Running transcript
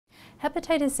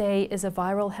Hepatitis A is a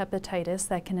viral hepatitis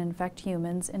that can infect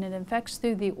humans, and it infects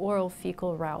through the oral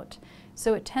fecal route.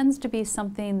 So it tends to be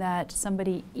something that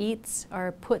somebody eats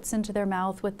or puts into their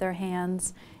mouth with their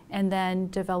hands and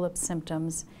then develops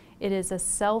symptoms. It is a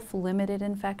self-limited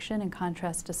infection in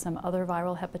contrast to some other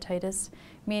viral hepatitis,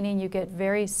 meaning you get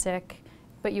very sick,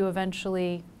 but you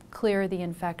eventually clear the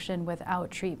infection without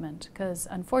treatment, because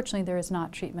unfortunately there is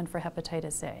not treatment for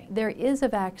hepatitis A. There is a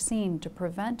vaccine to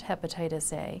prevent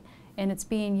hepatitis A, and it's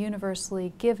being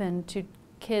universally given to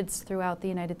kids throughout the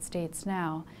United States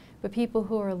now. But people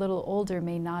who are a little older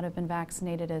may not have been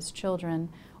vaccinated as children,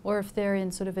 or if they're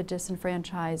in sort of a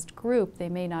disenfranchised group, they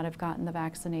may not have gotten the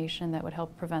vaccination that would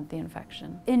help prevent the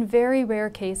infection. In very rare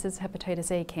cases,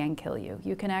 hepatitis A can kill you.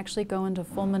 You can actually go into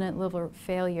fulminant liver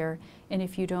failure, and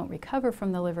if you don't recover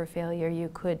from the liver failure,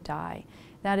 you could die.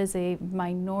 That is a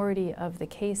minority of the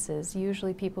cases.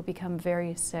 Usually people become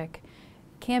very sick,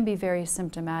 can be very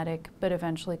symptomatic, but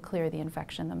eventually clear the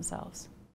infection themselves.